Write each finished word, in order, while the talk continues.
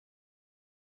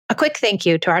quick thank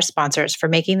you to our sponsors for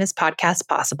making this podcast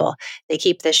possible. They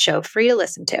keep this show free to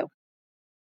listen to.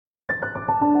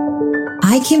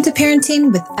 I came to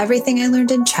parenting with everything I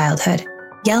learned in childhood: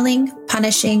 yelling,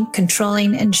 punishing,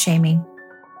 controlling, and shaming.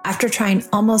 After trying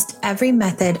almost every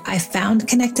method, I found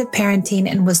connected parenting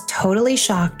and was totally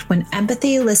shocked when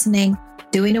empathy, listening,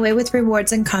 doing away with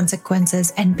rewards and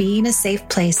consequences, and being a safe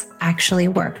place actually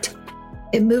worked.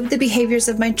 It moved the behaviors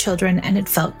of my children and it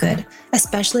felt good,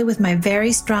 especially with my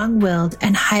very strong-willed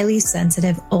and highly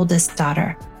sensitive oldest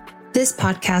daughter. This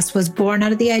podcast was born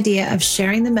out of the idea of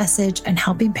sharing the message and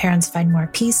helping parents find more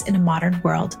peace in a modern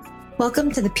world.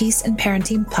 Welcome to the Peace in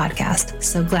Parenting Podcast.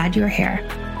 So glad you're here.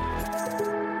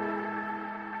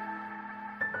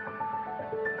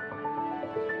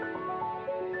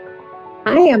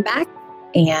 I am back,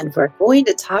 and we're going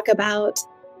to talk about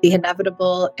the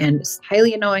inevitable and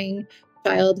highly annoying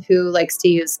child who likes to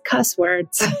use cuss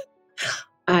words.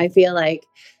 I feel like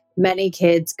many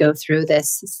kids go through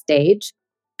this stage.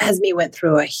 Esme went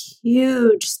through a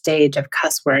huge stage of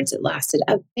cuss words. It lasted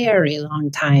a very long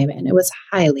time, and it was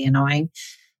highly annoying.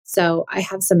 So I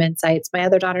have some insights. My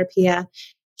other daughter, Pia,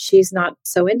 she's not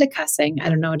so into cussing. I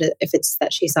don't know if it's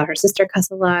that she saw her sister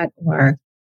cuss a lot, or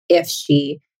if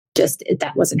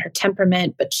that wasn't her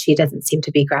temperament, but she doesn't seem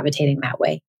to be gravitating that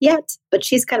way yet. But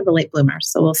she's kind of a late bloomer,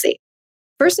 so we'll see.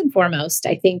 First and foremost,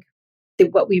 I think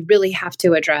that what we really have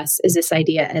to address is this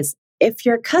idea as if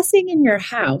you're cussing in your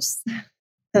house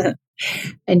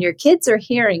and your kids are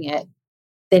hearing it,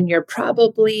 then you're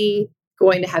probably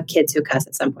going to have kids who cuss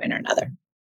at some point or another.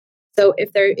 So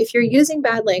if you're using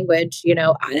bad language,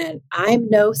 I'm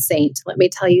no saint. Let me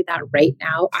tell you that right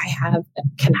now. I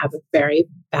can have a very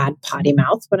bad potty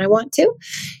mouth when I want to,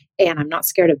 and I'm not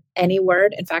scared of any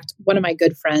word. In fact, one of my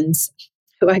good friends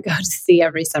who I go to see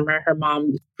every summer, her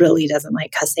mom really doesn't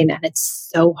like cussing, and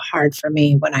it's so hard for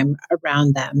me when I'm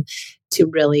around them to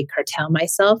really curtail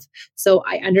myself. So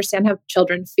I understand how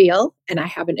children feel, and I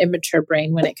have an immature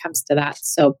brain when it comes to that.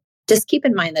 So just keep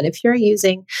in mind that if you're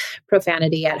using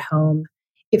profanity at home,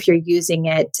 if you're using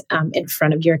it in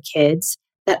front of your kids,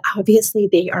 that obviously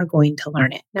they are going to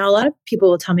learn it. Now, a lot of people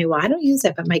will tell me, well, I don't use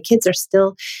it, but my kids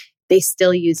they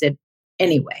still use it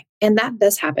anyway. And that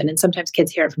does happen. And sometimes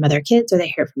kids hear it from other kids, or they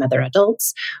hear it from other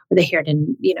adults, or they hear it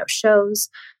in, shows.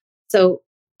 So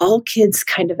all kids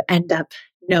kind of end up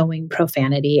knowing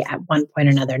profanity at one point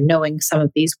or another, knowing some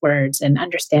of these words and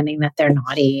understanding that they're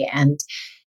naughty. And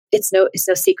it's no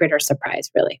secret or surprise,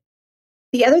 really.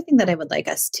 The other thing that I would like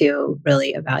us to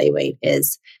really evaluate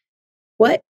is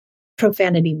what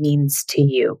profanity means to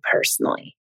you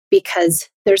personally. Because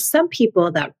there's some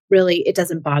people that really,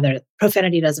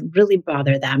 profanity doesn't really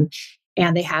bother them.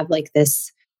 And they have like this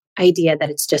idea that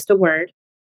it's just a word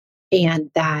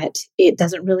and that it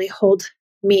doesn't really hold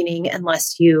meaning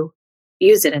unless you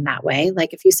use it in that way.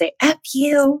 Like if you say F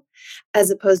you as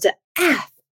opposed to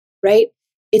F, right?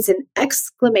 It's an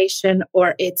exclamation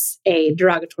or it's a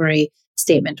derogatory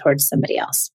statement towards somebody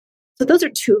else. So those are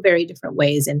two very different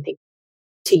ways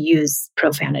to use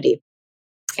profanity.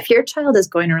 If your child is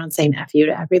going around saying F you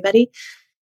to everybody,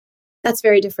 that's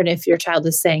very different if your child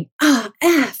is saying,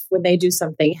 F, when they do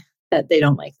something that they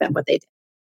don't like what they did.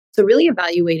 So really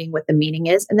evaluating what the meaning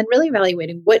is, and then really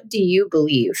evaluating what do you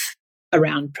believe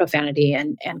around profanity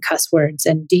and cuss words?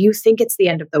 And do you think it's the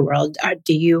end of the world? Or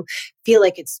do you feel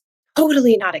like it's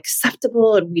totally not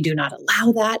acceptable and we do not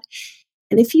allow that?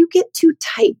 And if you get too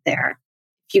tight there,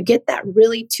 if you get that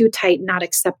really too tight, not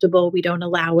acceptable, we don't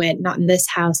allow it, not in this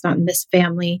house, not in this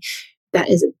family, that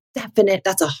is a definite,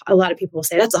 a lot of people will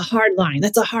say, that's a hard line.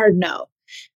 That's a hard no.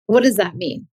 What does that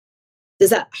mean?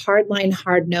 Does that hard line,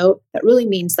 hard no, that really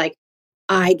means like,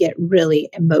 I get really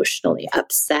emotionally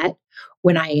upset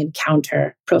when I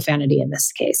encounter profanity in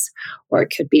this case, or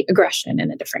it could be aggression in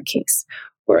a different case,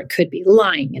 or it could be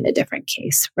lying in a different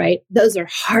case, right? Those are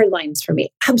hard lines for me.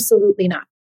 Absolutely not.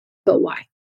 But why?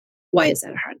 Why is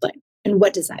that a hard line? And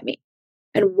what does that mean?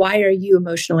 And why are you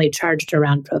emotionally charged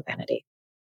around profanity?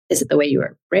 Is it the way you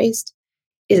were raised?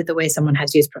 Is it the way someone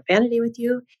has used profanity with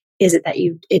you? Is it that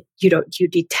you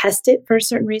detest it for a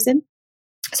certain reason?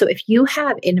 So if you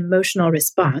have an emotional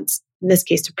response, in this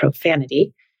case to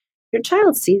profanity, your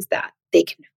child sees that. They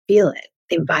can feel it.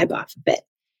 They vibe off of it.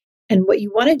 And what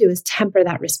you want to do is temper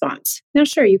that response. Now,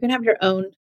 sure, you can have your own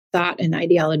thought and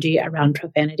ideology around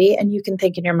profanity, and you can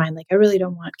think in your mind, like, I really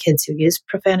don't want kids who use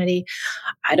profanity.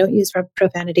 I don't use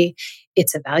profanity.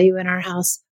 It's a value in our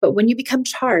house. But when you become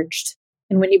charged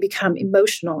and when you become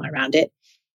emotional around it,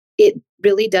 it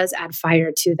really does add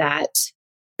fire to that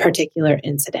particular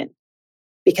incident.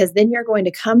 Because then you're going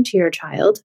to come to your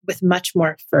child with much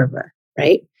more fervor,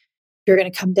 right? you're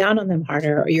going to come down on them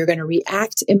harder, or you're going to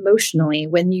react emotionally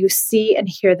when you see and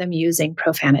hear them using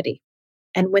profanity.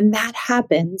 And when that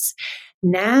happens,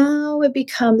 now it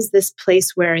becomes this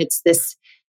place where it's this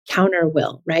counter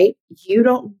will, right? You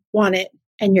don't want it,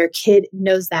 and your kid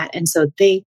knows that. And so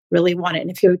they really want it. And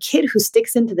if you're a kid who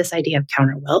sticks into this idea of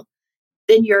counter will,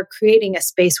 then you're creating a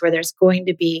space where there's going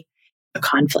to be a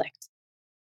conflict.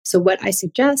 So what I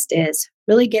suggest is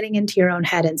really getting into your own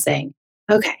head and saying,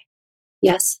 okay,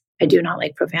 yes, I do not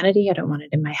like profanity. I don't want it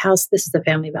in my house. This is a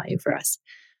family value for us.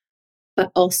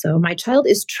 But also, my child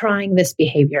is trying this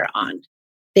behavior on.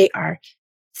 They are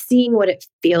seeing what it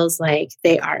feels like.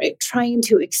 They are trying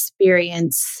to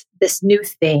experience this new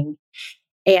thing.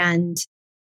 And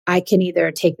I can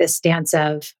either take this stance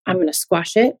of, I'm going to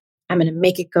squash it, I'm going to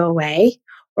make it go away,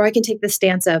 or I can take the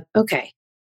stance of, okay,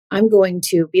 I'm going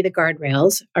to be the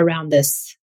guardrails around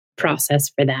this process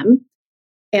for them,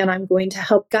 and I'm going to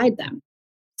help guide them.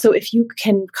 So if you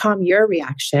can calm your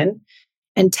reaction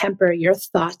and temper your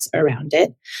thoughts around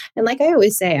it. And like I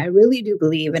always say, I really do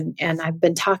believe, and I've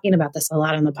been talking about this a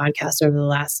lot on the podcast over the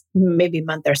last maybe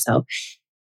month or so,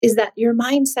 is that your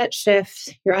mindset shifts,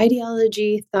 your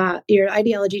ideology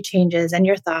changes, and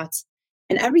your thoughts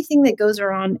and everything that goes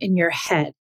around in your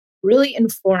head really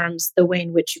informs the way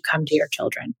in which you come to your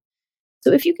children.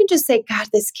 So if you can just say, God,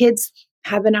 this kid's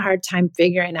having a hard time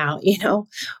figuring out,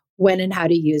 when and how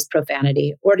to use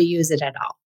profanity or to use it at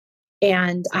all.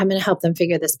 And I'm going to help them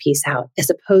figure this piece out,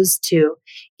 as opposed to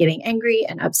getting angry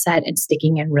and upset and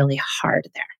sticking in really hard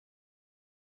there.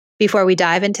 Before we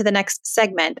dive into the next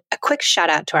segment, a quick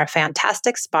shout out to our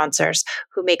fantastic sponsors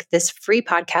who make this free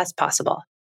podcast possible.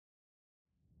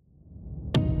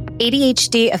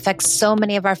 ADHD affects so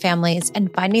many of our families,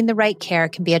 and finding the right care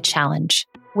can be a challenge.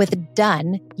 With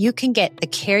Done, you can get the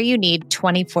care you need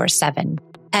 24/7.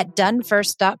 At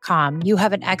donefirst.com, you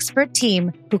have an expert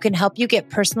team who can help you get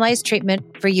personalized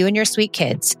treatment for you and your sweet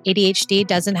kids. ADHD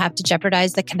doesn't have to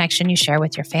jeopardize the connection you share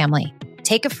with your family.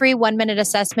 Take a free 1-minute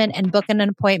assessment and book an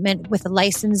appointment with a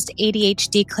licensed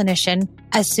ADHD clinician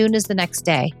as soon as the next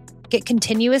day. Get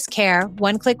continuous care,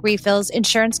 one-click refills,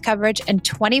 insurance coverage, and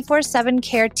 24/7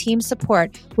 care team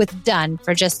support with Done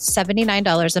for just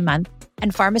 $79 a month,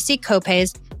 and pharmacy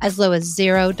copays as low as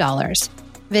 $0.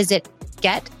 Visit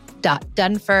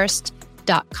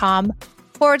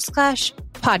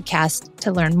get.donefirst.com/podcast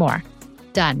to learn more.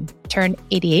 Done. Turn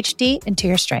ADHD into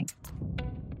your strength.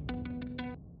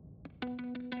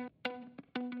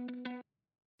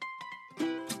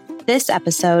 This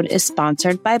episode is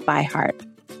sponsored by ByHeart.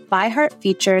 ByHeart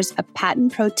features a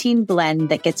patent protein blend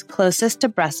that gets closest to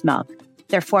breast milk.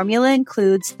 Their formula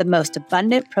includes the most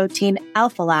abundant protein,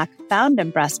 Alpha-Lac, found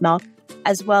in breast milk,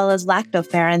 as well as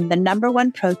lactoferrin, the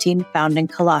 #1 protein found in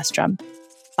colostrum.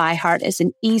 ByHeart is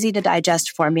an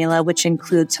easy-to-digest formula which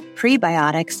includes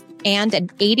prebiotics and an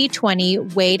 80-20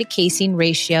 whey to casein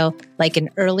ratio like in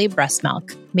early breast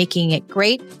milk, making it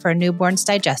great for a newborn's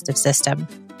digestive system.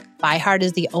 ByHeart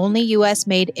is the only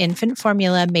U.S.-made infant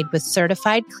formula made with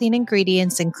certified clean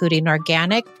ingredients, including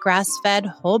organic, grass-fed,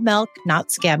 whole milk,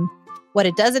 not skim. What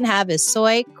it doesn't have is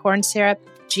soy, corn syrup,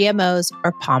 GMOs,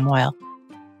 or palm oil.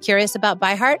 Curious about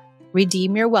ByHeart?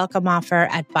 Redeem your welcome offer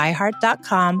at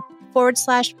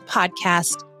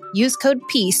byheart.com/podcast. Use code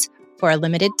PEACE for a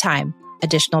limited time.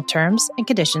 Additional terms and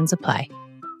conditions apply.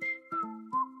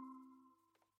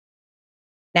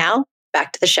 Now,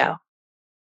 back to the show.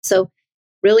 So,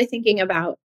 really thinking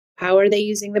about, how are they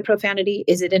using the profanity?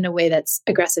 Is it in a way that's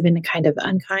aggressive and kind of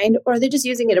unkind? Or are they just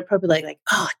using it appropriately, like,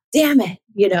 oh, damn it,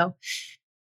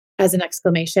 as an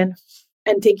exclamation?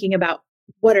 And thinking about,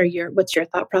 what's your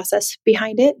thought process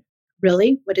behind it?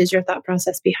 Really? What is your thought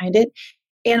process behind it?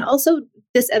 And also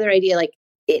this other idea, like,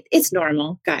 it's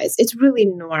normal, guys. It's really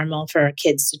normal for our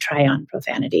kids to try on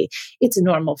profanity. It's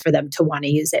normal for them to want to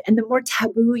use it. And the more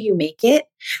taboo you make it,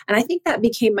 and I think that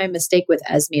became my mistake with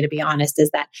Esme, to be honest,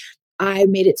 is that I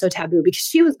made it so taboo because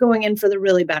she was going in for the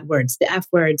really bad words, the F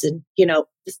words, and, the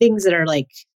things that are like,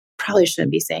 probably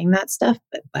shouldn't be saying that stuff,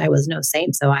 but I was no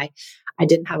saint. So I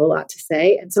didn't have a lot to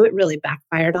say. And so it really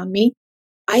backfired on me.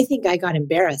 I think I got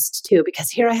embarrassed too,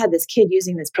 because here I had this kid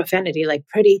using this profanity, like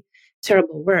pretty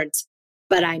terrible words,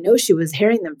 but I know she was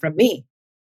hearing them from me.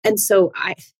 And so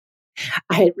I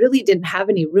really didn't have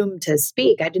any room to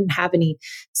speak. I didn't have any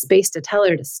space to tell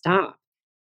her to stop.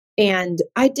 And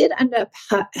I did end up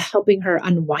helping her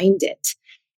unwind it.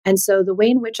 And so the way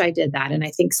in which I did that, and I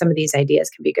think some of these ideas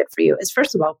can be good for you, is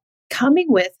first of all,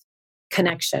 coming with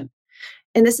connection.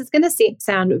 And this is going to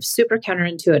sound super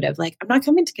counterintuitive. Like, I'm not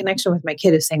coming to connection with my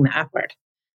kid who's saying the F word.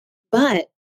 But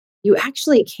you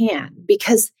actually can,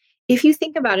 because if you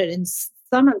think about it in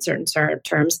some uncertain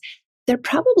terms, they're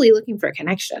probably looking for a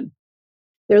connection.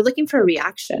 They're looking for a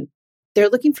reaction. They're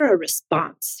looking for a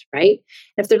response, right?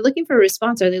 If they're looking for a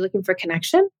response, are they looking for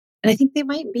connection? And I think they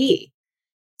might be.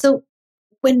 So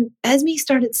when Esme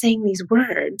started saying these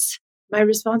words, my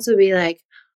response would be like,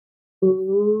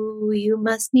 ooh, you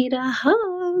must need a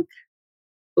hug.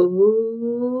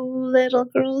 Ooh, little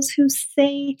girls who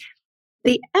say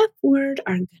the F word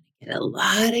are going to get a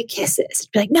lot of kisses.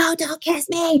 Be like, no, don't kiss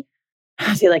me.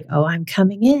 I feel like, oh, I'm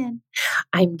coming in.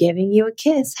 I'm giving you a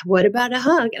kiss. What about a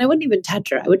hug? And I wouldn't even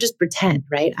touch her. I would just pretend,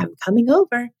 right? I'm coming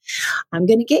over. I'm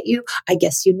going to get you. I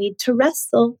guess you need to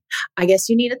wrestle. I guess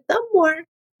you need a thumb war.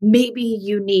 Maybe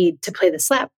you need to play the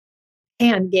slap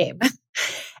hand game.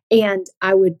 And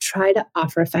I would try to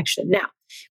offer affection. Now,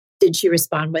 did she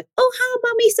respond with, oh, how,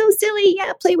 mommy, so silly.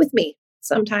 Yeah, play with me.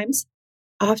 Sometimes,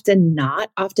 often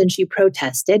not. Often she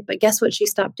protested, but guess what she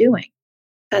stopped doing?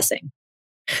 Cussing.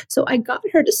 So I got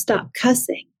her to stop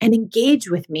cussing and engage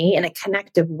with me in a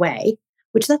connective way,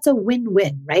 which that's a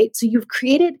win-win, right? So you've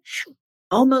created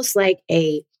almost like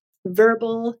a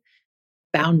verbal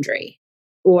boundary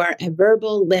or a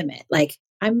verbal limit. Like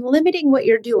I'm limiting what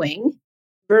you're doing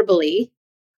verbally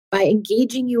by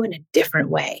engaging you in a different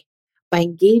way, by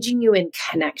engaging you in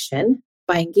connection,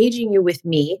 by engaging you with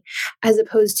me, as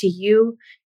opposed to you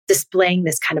displaying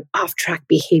this kind of off-track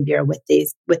behavior with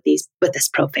this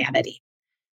profanity.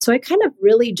 So I kind of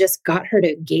really just got her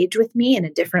to engage with me in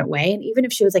a different way. And even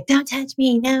if she was like, don't touch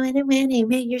me, no, I don't want to,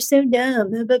 man, you're so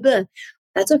dumb, blah, blah, blah.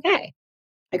 That's okay.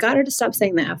 I got her to stop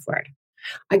saying the F word.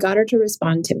 I got her to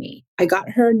respond to me. I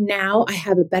got her now, I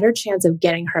have a better chance of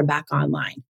getting her back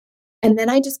online. And then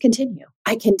I just continue.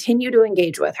 I continue to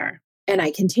engage with her and I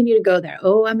continue to go there.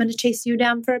 Oh, I'm going to chase you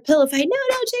down for a pillow fight. No,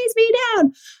 don't chase me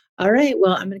down. All right,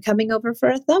 well, I'm coming over for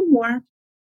a thumb war.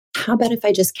 How about if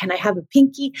can I have a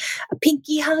pinky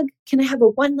hug? Can I have a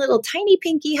one little tiny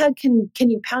pinky hug? Can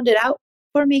you pound it out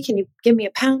for me? Can you give me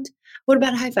a pound? What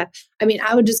about a high five? I mean,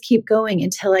 I would just keep going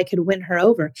until I could win her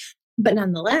over. But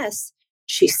nonetheless,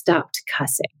 she stopped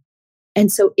cussing.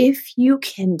 And so if you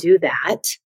can do that,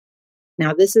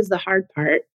 now this is the hard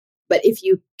part, but if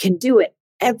you can do it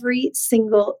every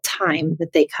single time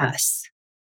that they cuss,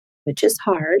 which is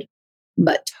hard,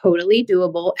 but totally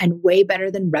doable and way better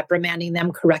than reprimanding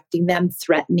them, correcting them,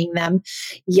 threatening them,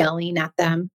 yelling at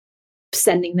them,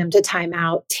 sending them to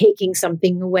timeout, taking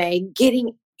something away,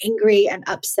 getting angry and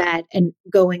upset and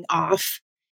going off.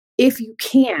 If you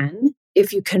can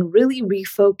really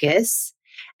refocus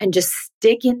and just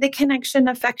stick in the connection,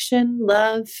 affection,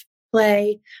 love,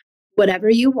 play, whatever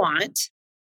you want,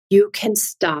 you can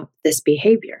stop this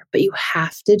behavior, but you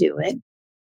have to do it.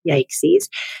 Yikesies.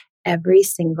 Every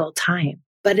single time.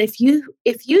 But if you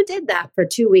did that for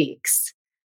 2 weeks,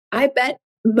 I bet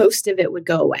most of it would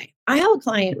go away. I have a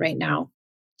client right now.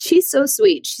 She's so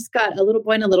sweet. She's got a little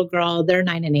boy and a little girl. They're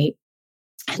 9 and 8.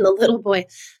 And the little boy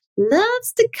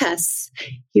loves to cuss.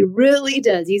 He really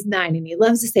does. He's 9 and he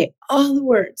loves to say all the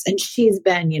words. And she's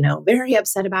been, very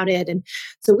upset about it. And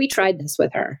so we tried this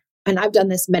with her. And I've done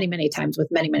this many, many times with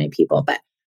many, many people. But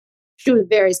she was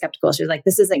very skeptical. She was like,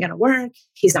 this isn't going to work.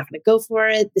 He's not going to go for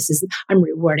it. I'm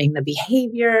rewarding the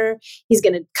behavior. He's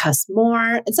going to cuss more.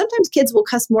 And sometimes kids will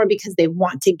cuss more because they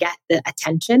want to get the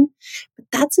attention. But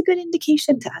that's a good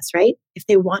indication to us, right? If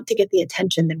they want to get the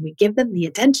attention, then we give them the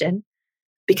attention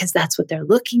because that's what they're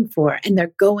looking for. And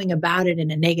they're going about it in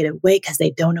a negative way because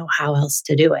they don't know how else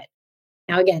to do it.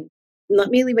 Now, again, let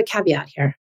me leave a caveat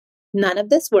here. None of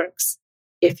this works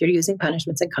if you're using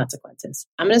punishments and consequences.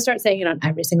 I'm going to start saying it on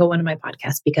every single one of my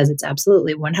podcasts because it's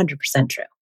absolutely 100% true.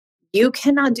 You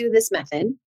cannot do this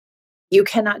method. You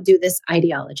cannot do this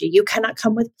ideology. You cannot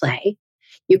come with play.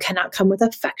 You cannot come with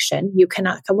affection. You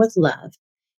cannot come with love.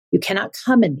 You cannot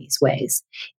come in these ways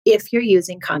if you're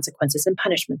using consequences and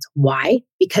punishments. Why?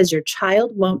 Because your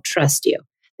child won't trust you.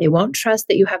 They won't trust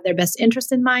that you have their best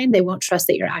interest in mind. They won't trust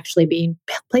that you're actually being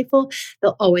playful.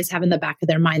 They'll always have in the back of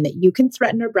their mind that you can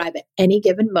threaten or bribe at any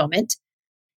given moment.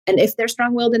 And if they're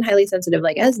strong-willed and highly sensitive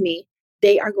like Esme,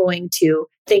 they are going to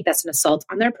think that's an assault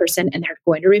on their person and they're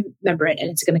going to remember it and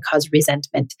it's going to cause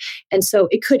resentment. And so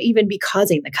it could even be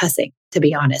causing the cussing, to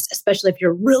be honest, especially if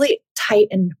you're really tight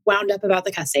and wound up about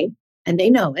the cussing and they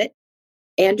know it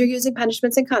and you're using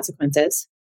punishments and consequences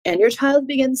and your child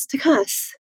begins to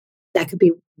cuss. That could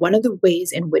be one of the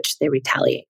ways in which they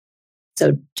retaliate.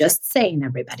 So just saying,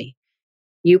 everybody,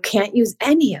 you can't use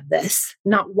any of this,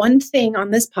 not one thing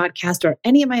on this podcast or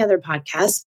any of my other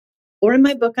podcasts or in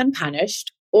my book,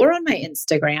 Unpunished, or on my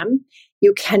Instagram.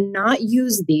 You cannot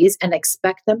use these and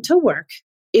expect them to work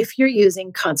if you're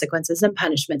using consequences and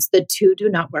punishments. The two do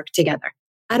not work together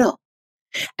at all.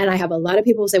 And I have a lot of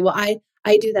people who say, well,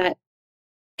 I do that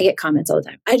I get comments all the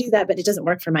time. I do that, but it doesn't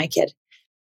work for my kid.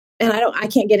 And I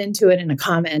can't get into it in a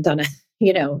comment on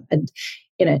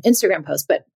in an Instagram post,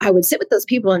 but I would sit with those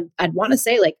people and I'd want to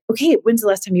say like, okay, when's the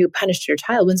last time you punished your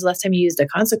child? When's the last time you used a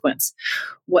consequence?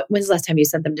 When's the last time you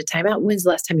sent them to timeout? When's the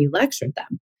last time you lectured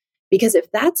them? Because if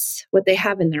that's what they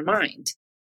have in their mind,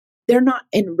 they're not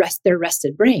in their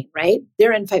rested brain, right?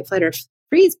 They're in fight, flight, or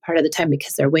freeze part of the time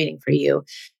because they're waiting for you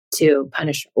to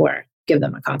punish or give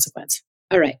them a consequence.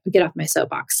 All right, get off my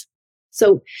soapbox.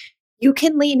 So you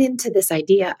can lean into this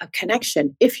idea of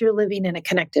connection if you're living in a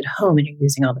connected home and you're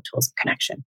using all the tools of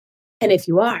connection. And if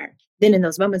you are, then in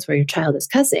those moments where your child is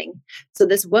cussing, so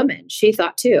this woman, she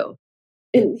thought too,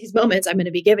 in these moments, I'm going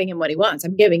to be giving him what he wants.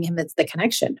 I'm giving him the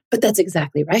connection. But that's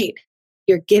exactly right.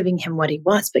 You're giving him what he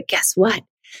wants. But guess what?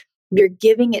 You're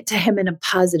giving it to him in a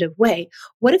positive way.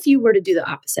 What if you were to do the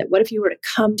opposite? What if you were to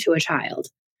come to a child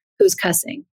who's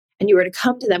cussing and you were to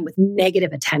come to them with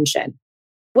negative attention?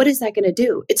 What is that going to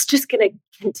do? It's just going to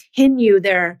continue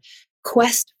their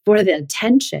quest for the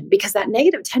attention, because that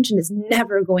negative attention is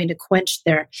never going to quench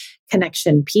their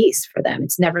connection piece for them.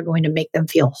 It's never going to make them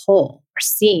feel whole or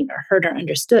seen or heard or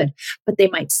understood, but they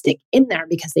might stick in there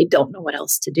because they don't know what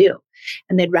else to do.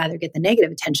 And they'd rather get the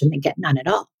negative attention than get none at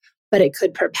all. But it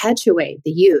could perpetuate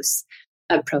the use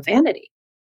of profanity,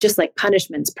 just like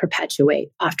punishments perpetuate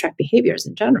off-track behaviors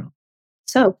in general.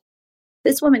 So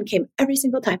this woman came every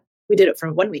single time. We did it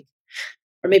for 1 week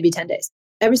or maybe 10 days.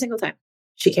 Every single time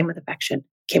she came with affection,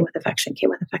 came with affection, came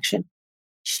with affection.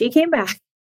 She came back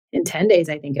in 10 days,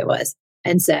 I think it was,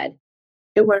 and said,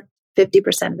 it worked.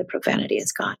 50% of the profanity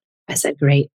is gone. I said,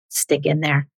 great, stick in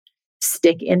there.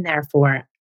 Stick in there for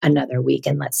another week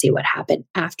and let's see what happened.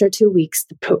 After 2 weeks,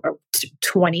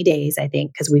 20 days, I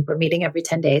think, because we were meeting every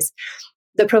 10 days,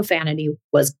 the profanity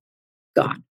was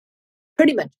gone.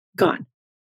 Pretty much gone.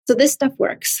 So this stuff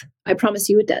works. I promise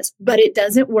you it does. But it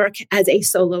doesn't work as a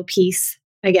solo piece.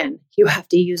 Again, you have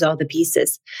to use all the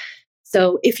pieces.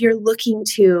 So if you're looking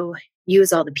to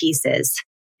use all the pieces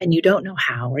and you don't know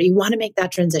how, or you want to make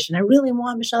that transition,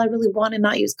 Michelle, I really want to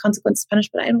not use consequence punish,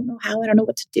 but I don't know how. I don't know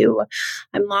what to do.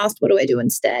 I'm lost. What do I do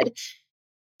instead?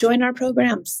 Join our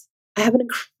programs. I have an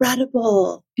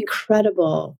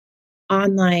incredible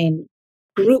online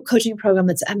group coaching program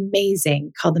that's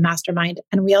amazing called the Mastermind.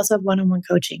 And we also have one-on-one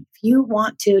coaching. If you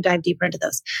want to dive deeper into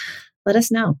those, let us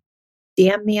know.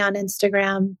 DM me on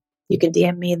Instagram. You can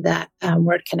DM me the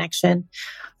word connection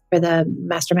for the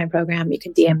Mastermind program. You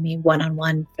can DM me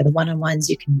one-on-one for the one-on-ones.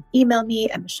 You can email me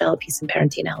at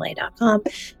michelle@peaceandparentingla.com.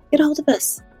 Get a hold of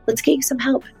us. Let's get you some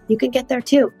help. You can get there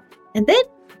too. And then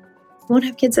you won't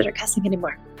have kids that are cussing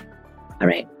anymore. All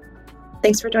right.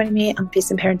 Thanks for joining me on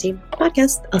Peace and Parenting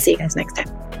podcast. I'll see you guys next time.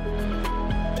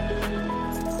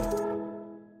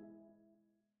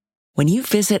 When you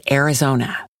visit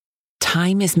Arizona,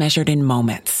 time is measured in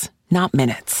moments, not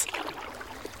minutes.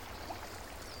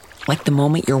 Like the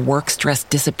moment your work stress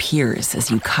disappears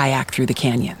as you kayak through the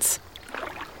canyons.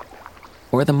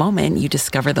 Or the moment you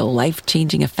discover the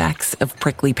life-changing effects of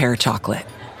prickly pear chocolate.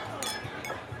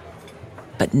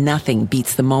 But nothing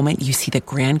beats the moment you see the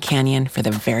Grand Canyon for the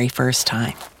very first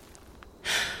time.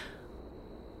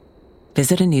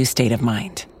 Visit a new state of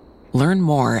mind. Learn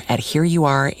more at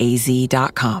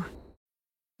hereyouareaz.com.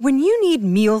 When you need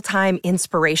mealtime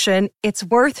inspiration, it's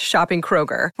worth shopping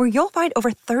Kroger, where you'll find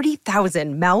over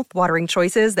 30,000 mouth-watering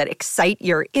choices that excite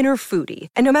your inner foodie.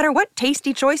 And no matter what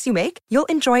tasty choice you make, you'll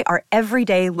enjoy our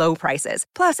everyday low prices,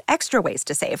 plus extra ways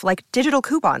to save, like digital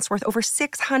coupons worth over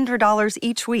 $600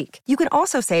 each week. You can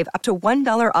also save up to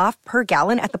 $1 off per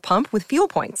gallon at the pump with fuel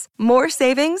points. More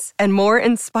savings and more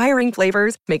inspiring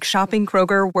flavors make shopping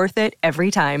Kroger worth it every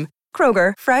time.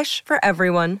 Kroger, fresh for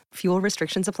everyone. Fuel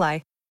restrictions apply.